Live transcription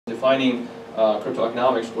defining crypto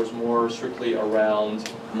economics was more strictly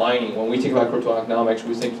around mining. When we think about crypto economics,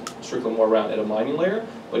 we think strictly more around at a mining layer.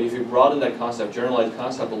 But if you broaden that concept, generalize the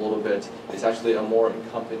concept a little bit, it's actually a more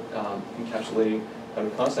encapsulating kind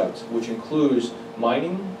of concept, which includes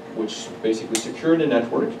mining, which basically secure the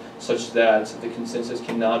network such that the consensus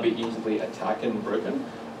cannot be easily attacked and broken.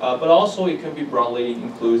 But also it can be broadly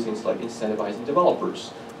include things like incentivizing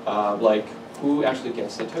developers, like who actually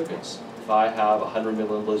gets the tokens. If I have 100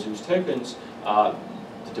 million Blazoo's tokens,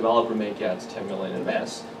 the developer may get 10 million in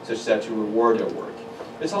advance, such that to reward their work.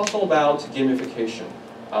 It's also about gamification.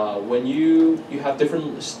 When you have different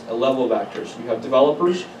level of actors, you have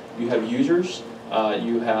developers, you have users,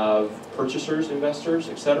 you have purchasers, investors,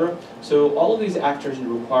 etc. So all of these actors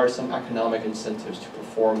require some economic incentives to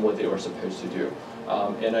perform what they are supposed to do.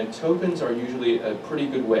 And tokens are usually a pretty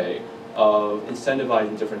good way of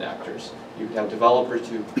incentivizing different actors. You can have developers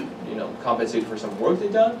to compensate for some work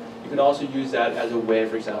they've done. You can also use that as a way,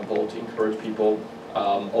 for example, to encourage people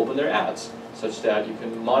open their ads, such that you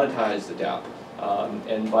can monetize the dApp.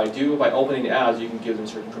 And by opening the ads, you can give them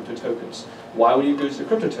certain crypto tokens. Why would you use the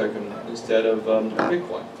crypto token instead of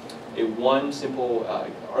Bitcoin? One simple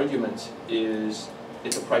argument is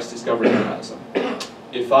it's a price discovery mechanism.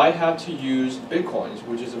 If I have to use Bitcoins,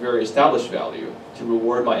 which is a very established value, to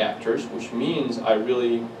reward my actors, which means I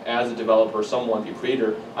really, as a developer, someone, the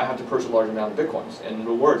creator, I have to purchase a large amount of Bitcoins and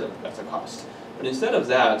reward them. That's a cost. But instead of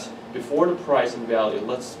that, before the price and value,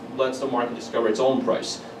 let's the market discover its own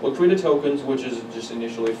price. We'll create the tokens, which is just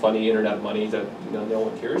initially funny internet money that no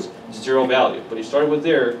one cares. It's zero value. But you start with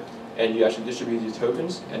there, and you actually distribute these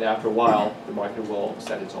tokens, and after a while, the market will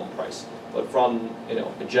set its own price. But from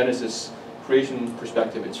a Genesis creation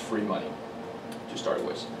perspective, it's free money to start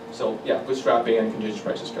with. So yeah, bootstrapping and contingent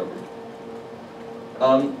price discovery.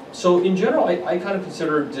 So in general, I kind of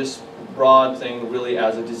consider this broad thing really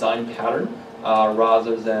as a design pattern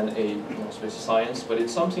rather than a space of science. But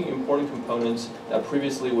it's something important components that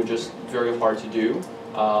previously were just very hard to do,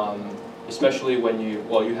 especially when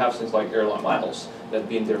you have things like airline miles that have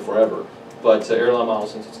been there forever. But airline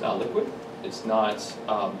miles, since it's not liquid, it's not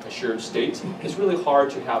a shared state, it's really hard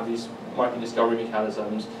to have these market discovery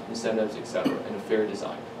mechanisms, incentives, etc., in a fair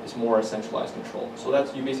design. It's more a centralized control. So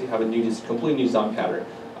that's, you basically have a complete new design pattern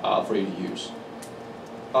for you to use.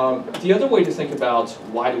 The other way to think about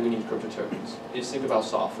why do we need crypto tokens is think about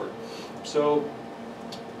software. So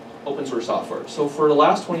open source software. So for the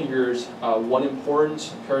last 20 years, one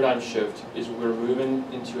important paradigm shift is we're moving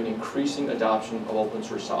into an increasing adoption of open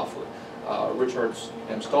source software. Richard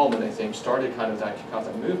M. Stallman, I think, started kind of that kick off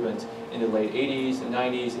that movement in the late 80s and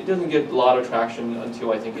 90s. It doesn't get a lot of traction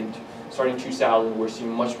until I think starting 2000, we're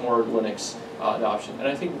seeing much more Linux adoption. And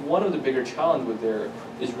I think one of the bigger challenges with there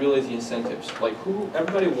is really the incentives. Like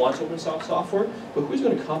everybody wants open source software, but who's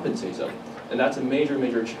going to compensate them? And that's a major,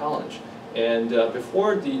 major challenge. And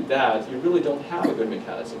before that, you really don't have a good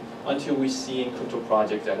mechanism until we see in crypto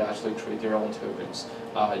projects that actually create their own tokens.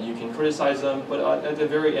 You can criticize them, but at the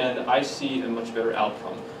very end, I see a much better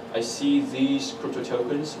outcome. I see these crypto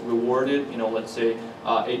tokens rewarded, let's say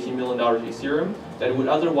 $18 million Ethereum, that would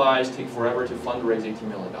otherwise take forever to fundraise $18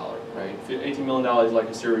 million, right? $18 million is like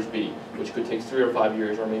a Series B, which could take 3 or 5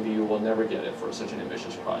 years, or maybe you will never get it for such an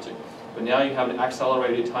ambitious project. But now you have an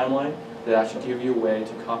accelerated timeline that actually give you a way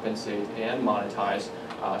to compensate and monetize,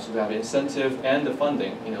 so you have incentive and the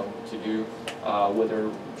funding, to do what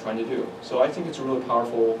they're trying to do. So I think it's a really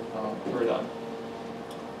powerful paradigm.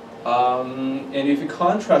 And if you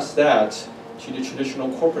contrast that to the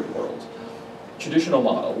traditional corporate world, traditional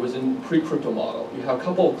model within pre-crypto model, you have a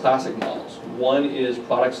couple of classic models. One is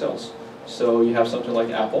product sales. So you have something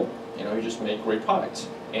like Apple, you just make great products,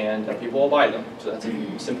 and people will buy them. So that's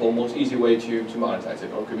a simple, most easy way to monetize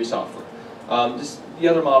it, or it could be software. The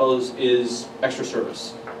other model is extra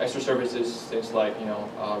service. Extra service is things like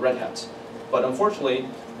Red Hat. But unfortunately,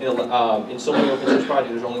 in so many open source projects,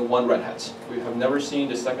 there's only one Red Hat. We have never seen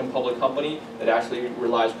the second public company that actually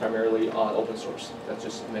relies primarily on open source. That's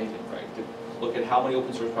just amazing, right? Look at how many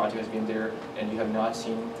open source projects has been there, and you have not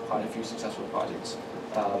seen quite a few successful projects,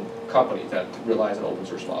 company that relies on open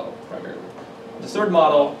source model primarily. The third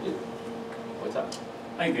model, what's that?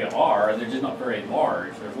 I think they are. They're just not very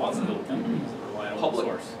large. There's lots of little companies that rely on open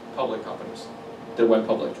source. Public companies that went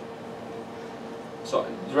public. So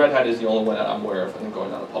Red Hat is the only one that I'm aware of, and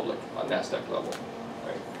going on a public on NASDAQ level.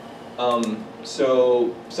 Right?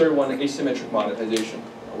 So third one, asymmetric monetization,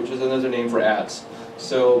 which is another name for ads.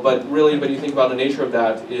 So, but you think about the nature of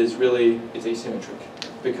that is really it's asymmetric,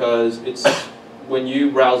 because it's when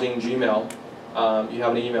you browsing Gmail, you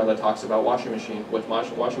have an email that talks about washing machine, what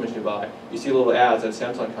washing machine you buy. You see little ads that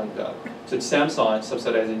Samsung comes out. So it's Samsung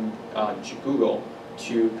subsidizing Google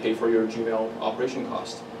to pay for your Gmail operation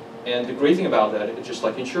cost. And the great thing about that, it's just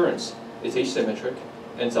like insurance. It's asymmetric,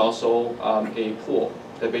 and it's also a pool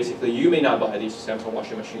that basically you may not buy these Samsung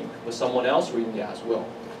washing machine, but someone else reading the ads will.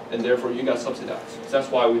 And therefore you got subsidized. So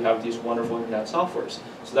that's why we have these wonderful internet softwares.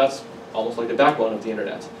 So that's almost like the backbone of the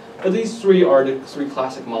internet. But these three are the three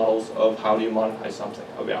classic models of how do you monetize something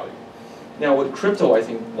of value. Now with crypto, I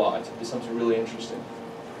think what is something really interesting.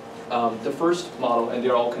 The first model, and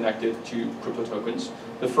they're all connected to crypto tokens.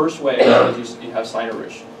 The first way is you have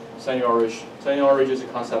signerage. Signerage is a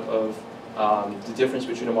concept of the difference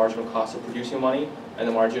between the marginal cost of producing money and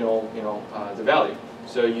the marginal, the value.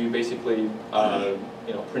 So you basically,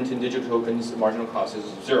 print in digital tokens, the marginal cost is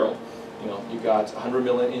 0. You got 100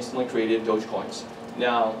 million instantly created Dogecoins.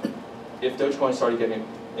 Now, if Dogecoin started getting,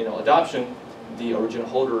 adoption, the original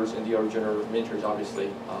holders and the original minters obviously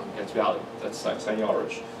gets value. That's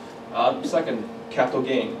signerage. Second, capital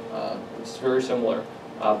gain. It's very similar.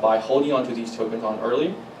 By holding onto these tokens on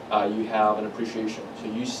early, you have an appreciation.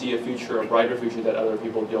 So you see a future, a brighter future that other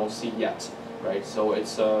people don't see yet, right? So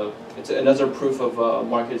it's another proof of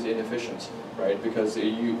market is inefficient, right? Because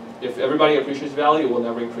if everybody appreciates value, it will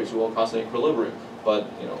never increase. It will constantly equilibrium. But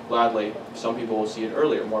gladly, some people will see it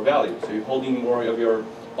earlier, more value. So you're holding more of your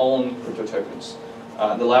own crypto tokens.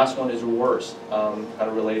 The last one is rewards, kind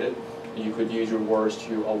of related. You could use rewards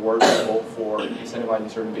to award people for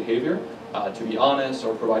incentivizing certain behavior, to be honest,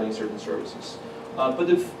 or providing certain services. But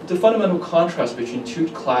the fundamental contrast between two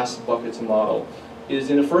class buckets and model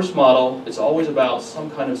is in the first model, it's always about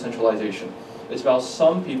some kind of centralization. It's about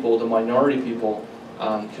some people, the minority people,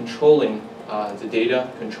 controlling the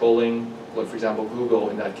data, controlling, like for example, Google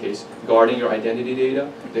in that case, guarding your identity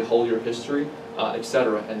data, they hold your history,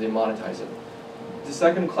 etc., and they monetize it. The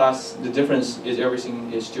second class, the difference is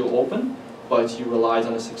everything is still open, but you rely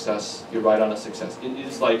on a success, you ride on a success.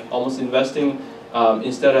 It's like almost investing,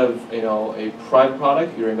 instead of a private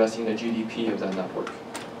product, you're investing in the GDP of that network,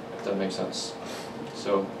 if that makes sense.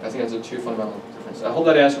 So I think that's the two fundamental differences. I hope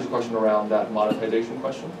that answers the question around that monetization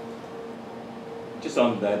question. Just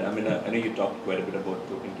on that, I know you talked quite a bit about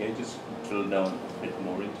token. Can you just drill down a bit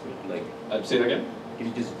more into it? Say that again? Can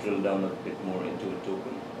you just drill down a bit more into a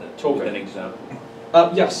token? Token. With an example.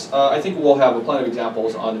 Yes, I think we'll have plenty of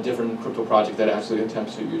examples on the different crypto projects that actually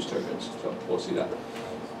attempt to use tokens. So we'll see that.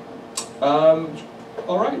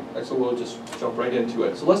 All right, so we'll just jump right into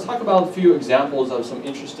it. So let's talk about a few examples of some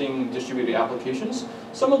interesting distributed applications.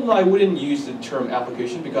 Some of them I wouldn't use the term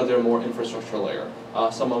application because they're more infrastructure layer.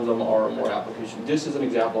 Some of them are more application. This is an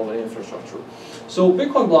example of an infrastructure. So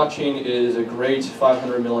Bitcoin blockchain is a great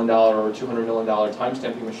 $500 million or $200 million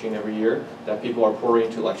timestamping machine every year that people are pouring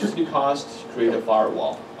into electricity costs to create a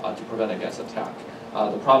firewall to prevent against attack.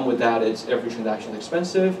 The problem with that is every transaction is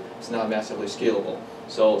expensive, it's not massively scalable.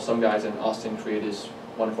 So some guys in Austin created this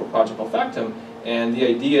wonderful project called Factom, and the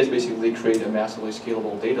idea is basically create a massively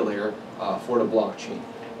scalable data layer for the blockchain.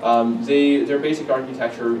 Their basic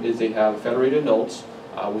architecture is they have federated nodes,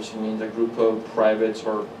 which means a group of private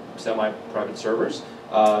or semi-private servers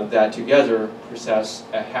that together process,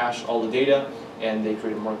 hash all the data, and they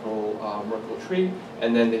create a Merkle tree,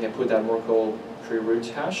 and then they can put that Merkle tree root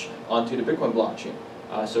hash onto the Bitcoin blockchain.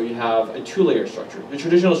 So you have a two-layer structure. The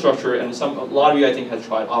traditional structure, and a lot of you I think have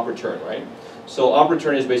tried op-return, right? So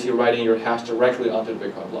op-return is basically writing your hash directly onto the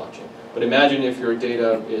Bitcoin blockchain. But imagine if your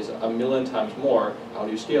data is 1,000,000 times more, how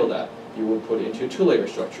do you scale that? You would put it into a two-layer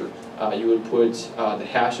structure. You would put the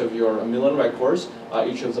hash of your 1,000,000 records,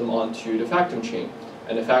 each of them onto the Factom chain.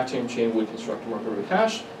 And the Factom chain would construct a Merkle root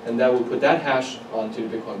hash, and that would put that hash onto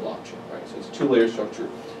the Bitcoin blockchain, right? So it's a two-layer structure.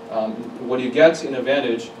 What you get in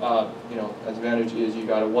advantage, advantage is you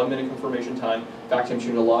got a 1-minute confirmation time. Factom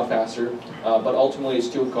chain is a lot faster, but ultimately it's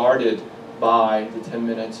still guarded by the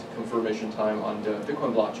 10-minute confirmation time on the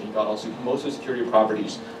Bitcoin blockchain. You got also most of the security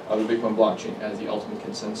properties of the Bitcoin blockchain as the ultimate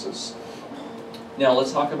consensus. Now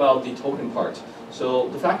let's talk about the token part. So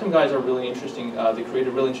the Factom guys are really interesting. They created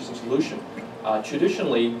a really interesting solution.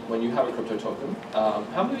 Traditionally, when you have a crypto token,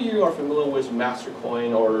 how many of you are familiar with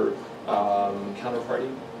Mastercoin or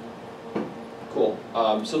Counterparty? Cool.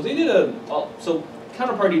 So they did so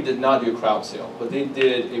Counterparty did not do a crowd sale, but they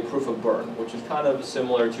did a proof of burn, which is kind of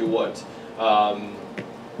similar to what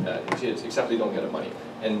it is, except they don't get the money,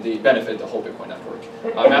 and they benefit the whole Bitcoin network.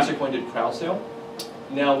 Mastercoin did crowd sale.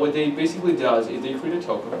 Now what they basically does is they create a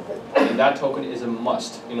token, and that token is a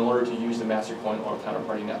must in order to use the Mastercoin or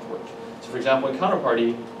Counterparty network. So for example, in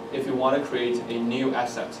Counterparty, if you want to create a new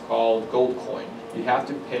asset called gold coin, you have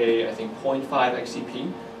to pay, I think, 0.5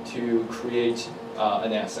 XCP to create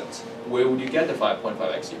an asset. Where would you get the 5.5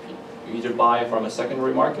 XCP? You either buy from a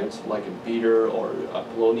secondary market, like a Bidder or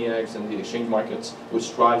Poloniex and the exchange markets,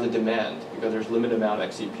 which drives the demand because there's limited amount of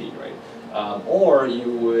XCP, right? Or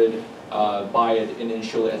you would buy it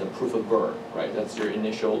initially as a proof of burn, right? That's your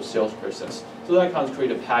initial sales process. So that kind of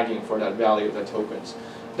create a pegging for that value of the tokens.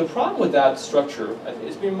 The problem with that structure,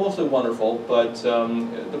 it's been mostly wonderful, but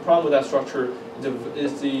the problem with that structure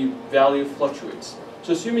is the value fluctuates.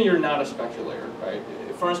 So assuming you're not a speculator, right?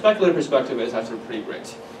 From a speculator perspective, it's actually pretty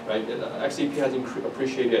great, right? XCP has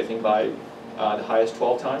appreciated, I think, by the highest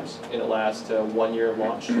 12 times in the last 1 year of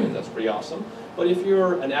launch, and that's pretty awesome. But if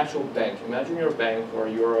you're an actual bank, imagine you're a bank or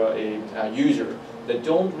you're a user that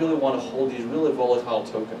don't really want to hold these really volatile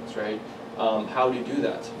tokens, right? How do you do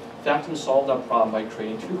that? Factom solved that problem by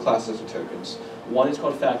creating two classes of tokens. One is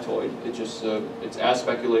called factoid. It's as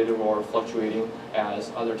speculative or fluctuating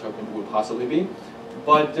as other tokens would possibly be.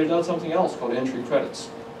 But they've done something else called entry credits.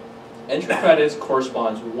 Entry credits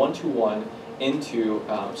corresponds one-to-one into,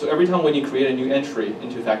 so every time when you create a new entry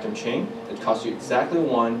into Factom chain, it costs you exactly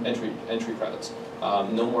one entry credits,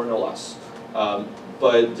 no more, no less.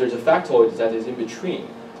 But there's a factoid that is in between.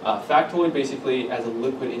 Factoid basically as a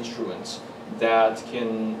liquid instrument that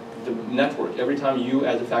can, the network, every time you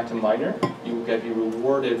as a Factom miner, you will be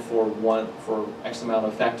rewarded for X amount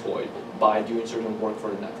of factoid by doing certain work for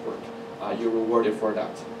the network. You're rewarded for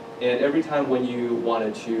that. And every time when you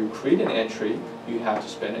wanted to create an entry, you have to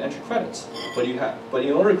spend entry credits. But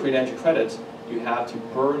in order to create entry credits, you have to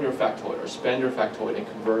burn your factoid or spend your factoid and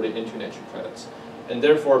convert it into an entry credits. And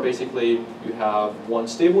therefore, basically, you have one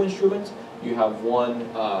stable instrument, you have one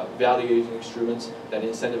valuating instrument that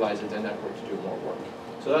incentivizes the network to do more work.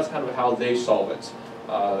 So that's kind of how they solve it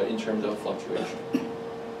in terms of fluctuation.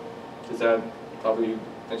 Does that probably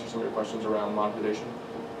answer some of your questions around monetization?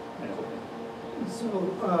 So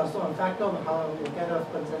on Factom, what kind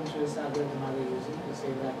of consensus algorithm are they using to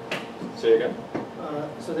say that? Say again?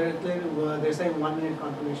 So they're saying 1 minute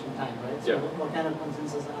confirmation time, right? So yeah. What kind of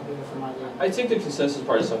consensus algorithm are they? I think the consensus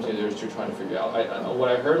part is something they're still trying to figure out. What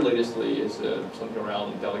I heard latestly is something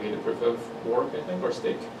around delegated proof of work, I think, or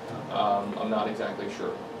stake. I'm not exactly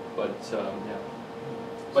sure, but yeah.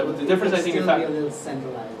 But so the difference, I think, in fact, be a little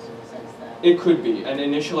centralized in the sense that it could be. And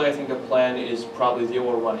initially, I think the plan is probably they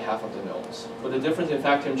will run half of the nodes. But the difference in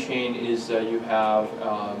Factom chain is you have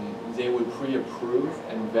they would pre-approve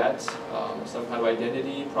and vet some kind of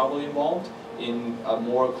identity probably involved in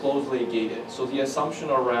more closely gated. So the assumption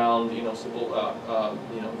around simple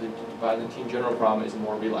the Byzantine general problem is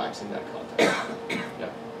more relaxed in that context. Yeah.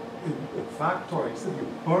 Factoid, so you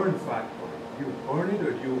burn factoid. You burn it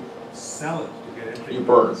or you sell it to get it? You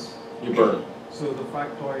burn. You burn. So the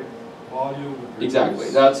factoid volume would reduce. Exactly.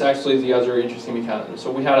 That's actually the other interesting mechanism.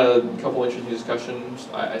 So we had a couple interesting discussions.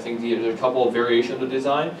 I think there's a couple of variations of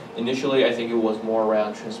design. Initially, I think it was more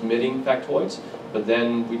around transmitting factoids, but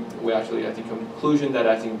then we actually, I think, come to the conclusion that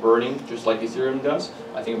I think burning, just like Ethereum does,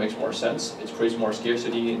 I think it makes more sense. It creates more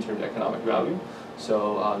scarcity in terms of economic value.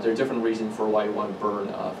 So there are different reasons for why you want to burn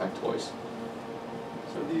factoids.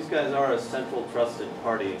 So these guys are a central trusted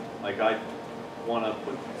party. Like I want to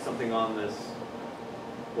put something on this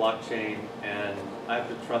blockchain and I have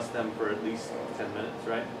to trust them for at least 10 minutes,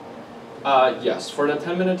 right? Yes, for the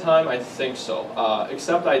 10-minute time, I think so.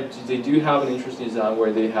 Except they do have an interesting design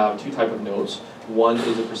where they have two types of nodes. One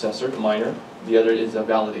is a processor, miner. The other is a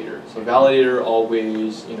validator. So validator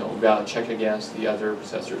always, check against the other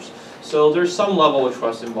processors. So there's some level of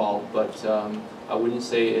trust involved, but I wouldn't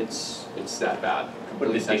say it's that bad,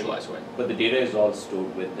 completely centralized way. But the data is all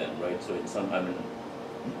stored with them, right? So it's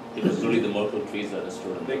it is only the Merkle trees that are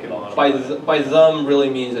stored in the blockchain. By them really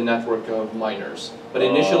means a network of miners. But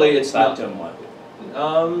initially it's not. Factom market.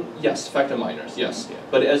 Yes, Factom miners, yes. Yeah.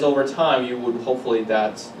 But as over time, you would hopefully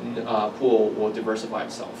that pool will diversify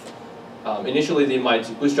itself. Initially, they might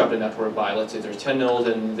bootstrap the network by, let's say there's 10 nodes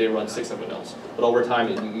and they run 6 of the nodes. But over time,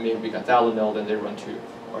 it may be 1,000 nodes and they run 2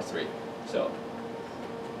 or 3. So,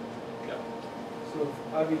 yeah. So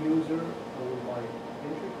if I'm a user, I will buy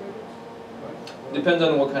entry credits, right? Depends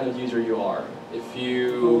on what kind of user you are. If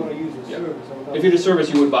you, If you're the service,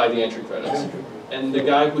 you would buy the entry credits. And the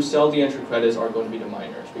guy who sells the entry credits are going to be the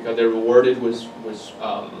miners because they're rewarded with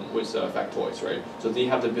factoids, right? So they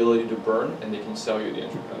have the ability to burn and they can sell you the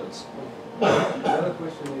entry credits. The other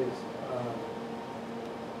question is,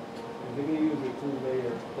 if you're going to use a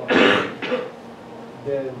 2-layer blockchain,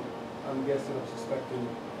 then I'm guessing, I'm suspecting,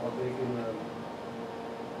 they can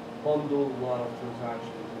bundle a lot of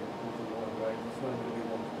transactions into one, right? It's not going to be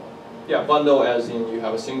one-to-one. Yeah, bundle as in you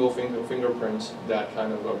have a single fingerprint that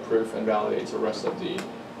kind of proof and validates the rest of the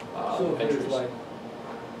so entries. there's like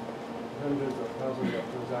hundreds of thousands of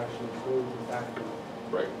transactions going to factory.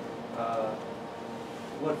 Right.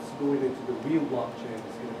 What's going into the real blockchain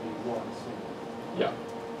is going to be one single. Yeah.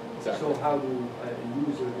 Exactly. So how do a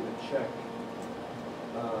user going to check,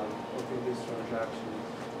 okay, this transaction,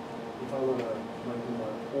 if I want to do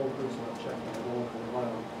my own personal checking, I don't want to rely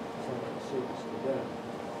on some kind of service for them,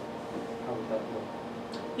 how would that work?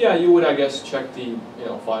 Yeah, you would, I guess, check the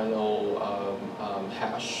final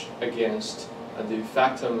hash against the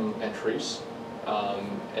factum entries,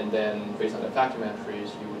 and then based on the factum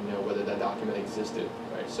entries, you would know whether that document existed,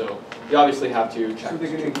 right? So you obviously have to check. So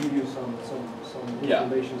they're going to give you some Yeah.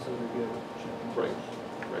 information so they get check. Right,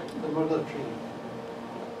 right. What about the tree?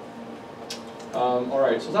 All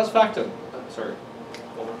right, so that's factum. Sorry.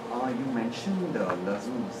 You mentioned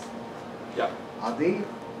Lazoos. Yeah. Are they?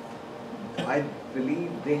 I believe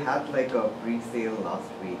they had like a pre-sale last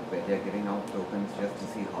week where they're giving out tokens just to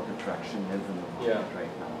see how the traction is in the market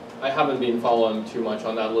right now. I haven't been following too much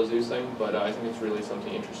on that Lazoo thing, but I think it's really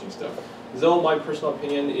something interesting stuff. Though my personal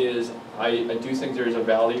opinion is I do think there is a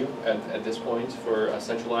value at this point for a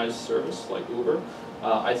centralized service like Uber.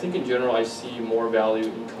 I think in general I see more value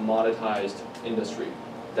in commoditized industry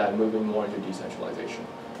than moving more into decentralization.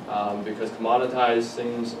 Because commoditized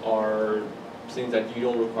things are things that you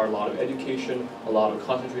don't require a lot of education, a lot of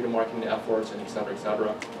concentrated marketing efforts, and et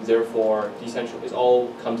cetera, Therefore, it all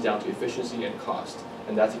comes down to efficiency and cost.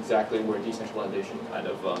 And that's exactly where decentralization kind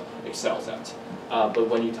of excels at. But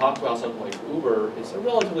when you talk about something like Uber, it's a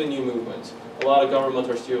relatively new movement. A lot of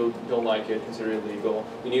governments still don't like it, consider it illegal.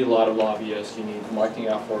 You need a lot of lobbyists, you need marketing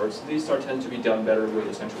efforts. These tend to be done better with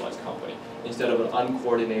a centralized company instead of an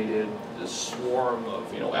uncoordinated swarm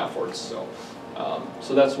of efforts.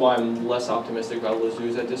 So that's why I'm less optimistic about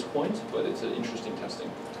Lazoos at this point, but it's an interesting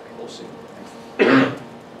testing. We'll see.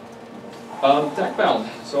 DACbound.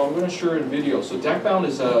 So I'm going to share a video. So DACbound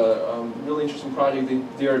is a really interesting project.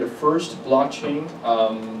 They are the first blockchain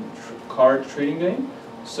card trading game.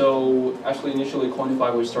 So actually initially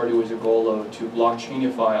Koinify was started with the goal to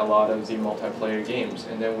blockchainify a lot of the multiplayer games.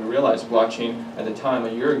 And then we realized blockchain at the time,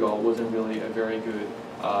 a year ago, wasn't really a very good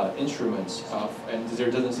instrument, and there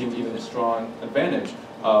doesn't seem to be even a strong advantage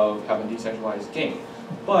of having a decentralized game.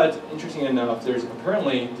 But interesting enough, there's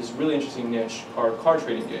apparently this really interesting niche card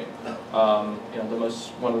trading game. One of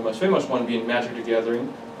the most famous one being Magic the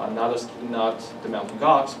Gathering, not the Mountain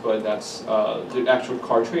Gox, but that's the actual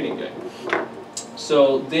card trading game.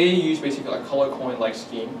 So they use basically a color coin-like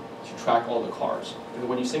scheme to track all the cards. And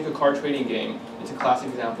when you think a card trading game, it's a classic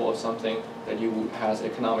example of something that has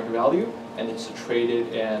economic value, and it's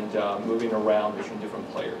traded and moving around between different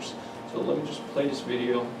players. So let me just play this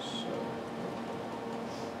video.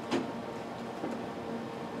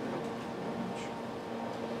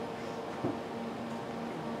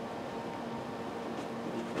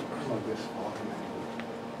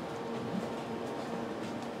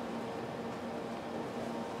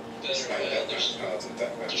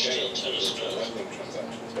 There's still a ton of snow,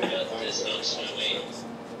 but it's not snowing.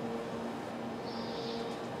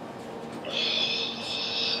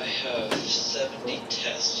 I have 70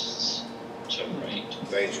 tests to write.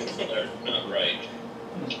 Or not write.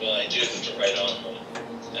 Well, I do have to write on them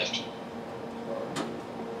after.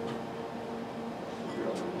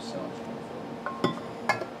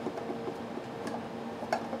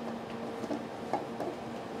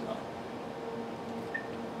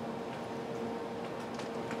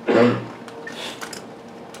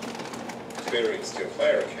 Experience to your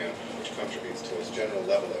player account, which contributes towards general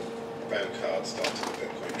leveling of bound cards started the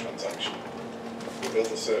Bitcoin transaction. We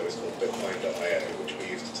built a service called Bitcoin.io, which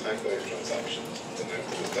we use to tag those transactions and denote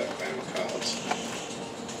them as deck-bound cards.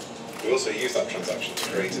 We also use that transaction to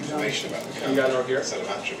create information about the card, a set of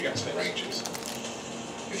attributes and ranges.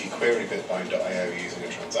 If you query Bitcoin.io using a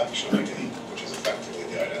transaction ID, which is effectively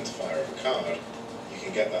the identifier of a card, you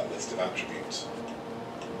can get that list of attributes.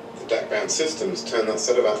 Deck-bound systems turn that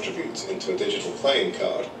set of attributes into a digital playing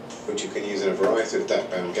card, which you can use in a variety of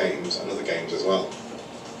deck-bound games and other games as well.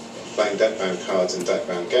 Playing deck-bound cards in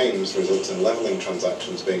deck-bound games results in leveling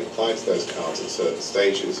transactions being applied to those cards at certain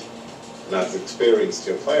stages, and adds experience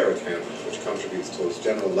to your player account, which contributes towards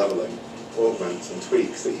general leveling, augments and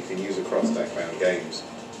tweaks that you can use across deck-bound games.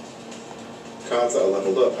 Cards that are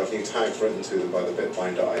leveled up have new tags written to them by the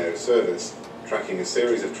Bitcoin.io service, tracking a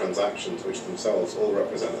series of transactions which themselves all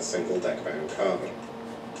represent a single deck-bound card.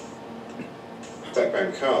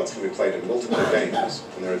 Deck-bound cards can be played in multiple games,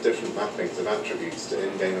 and there are different mappings of attributes to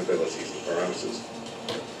in-game abilities and parameters.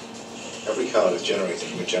 Every card is generated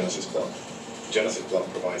from a Genesis block. The Genesis block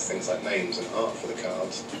provides things like names and art for the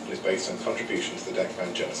cards, and is based on contribution to the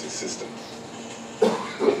deck-bound Genesis system.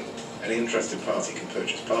 Any interested party can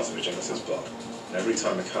purchase part of a Genesis block, and every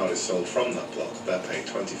time a card is sold from that block, they're paid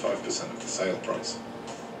 25% of the sale price.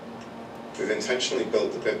 We've intentionally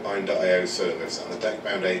built the bitbind.io service and the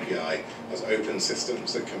DeckBound API as open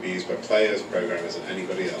systems that can be used by players, programmers, and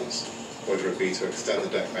anybody else, whether it be to extend the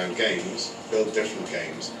DeckBound games, build different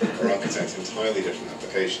games, or architect entirely different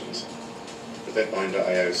applications. The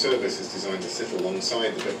bitbind.io service is designed to sit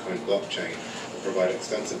alongside the Bitcoin blockchain and provide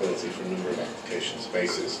extensibility for a number of application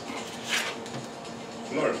spaces.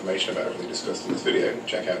 For more information about everything discussed in this video,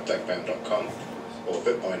 check out deckbound.com or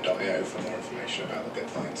bitbind.io for more information about the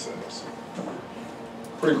Bitbind service.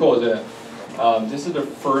 Pretty cool, isn't it? This is the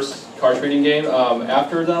first card trading game.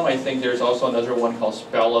 After them, I think there's also another one called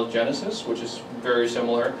Spell of Genesis, which is very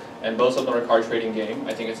similar, and both of them are a card trading game.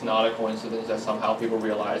 I think it's not a coincidence that somehow people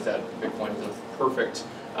realize that Bitcoin is a perfect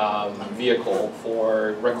vehicle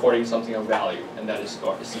for recording something of value, and that is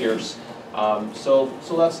scarce. So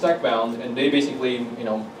that's DeckBound, and they basically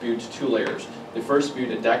built two layers. They first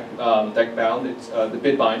built a DeckBound, it's the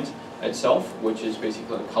Bitbind itself, which is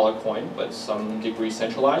basically a color coin, but some degree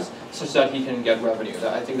centralized, such that he can get revenue.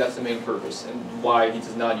 I think that's the main purpose and why he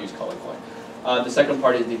does not use color coin. The second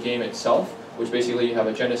part is the game itself, which basically you have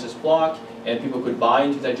a Genesis block, and people could buy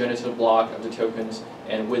into that Genesis block of the tokens,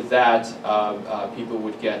 and with that, people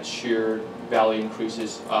would get sheer value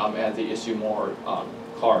increases as they issue more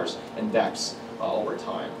cards and decks over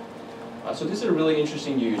time. So this is a really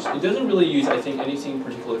interesting use. It doesn't really use, I think, anything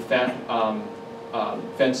particularly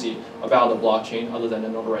fancy about the blockchain other than the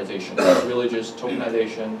notarization. It's really just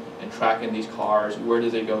tokenization and tracking these cards, where do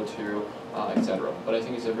they go to, etc. But I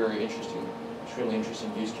think it's a very interesting, extremely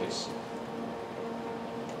interesting use case.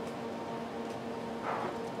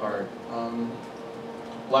 All right,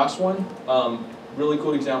 last one, really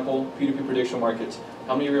cool example, P2P prediction markets.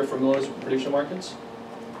 How many of you are familiar with prediction markets?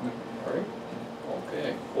 All right,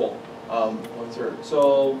 okay, cool. 1/3.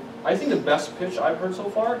 So I think the best pitch I've heard so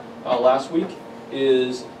far last week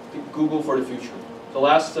is Google for the future. So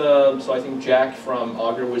so I think Jack from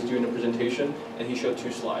Augur was doing a presentation, and he showed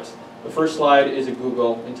two slides. The first slide is a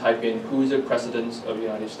Google, and type in who is the president of the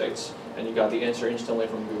United States, and you got the answer instantly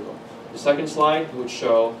from Google. The second slide would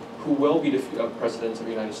show who will be the president of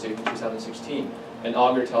the United States in 2016. And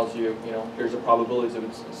Augur tells you, here's the probabilities of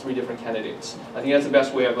 3 different candidates. I think that's the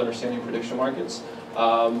best way of understanding prediction markets.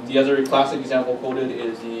 The other classic example quoted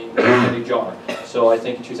is the candy jar. So I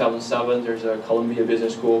think in 2007, there's a Columbia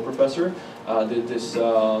Business School professor did this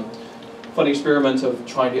fun experiment of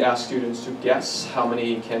trying to ask students to guess how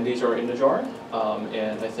many candies are in the jar.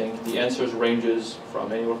 And I think the answers ranges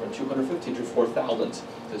from anywhere from 250 to 4,000.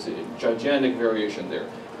 There's a gigantic variation there.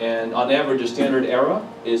 And on average, the standard error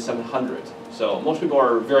is 700. So most people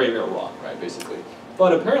are very, very wrong, right, basically.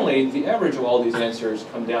 But apparently, the average of all these answers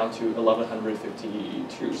come down to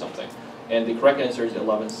 1,152 something. And the correct answer is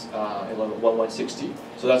 1160.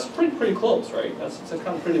 So that's pretty close, right? That's kind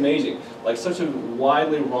of pretty amazing. Like such a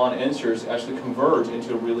widely wrong answers actually converge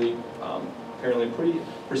into a really, apparently pretty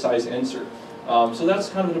precise answer. So that's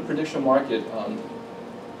kind of the prediction market.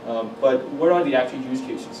 But what are the actual use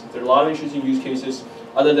cases? There are a lot of interesting use cases,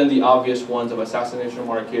 other than the obvious ones of assassination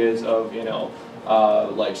markets, of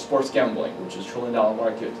like sports gambling, which is $1 trillion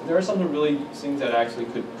market. There are some really things that actually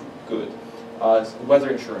could good. Weather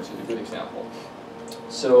insurance is a good example.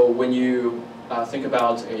 So when you think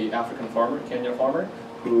about an African farmer, Kenya farmer,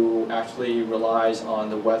 who actually relies on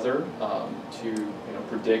the weather to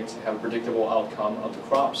have a predictable outcome of the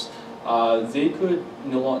crops, they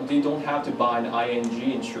don't have to buy an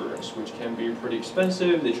ING insurance, which can be pretty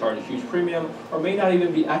expensive. They charge a huge premium, or may not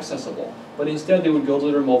even be accessible. But instead, they would go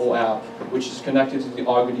to their mobile app, which is connected to the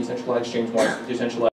Augur decentralized exchange market, decentralized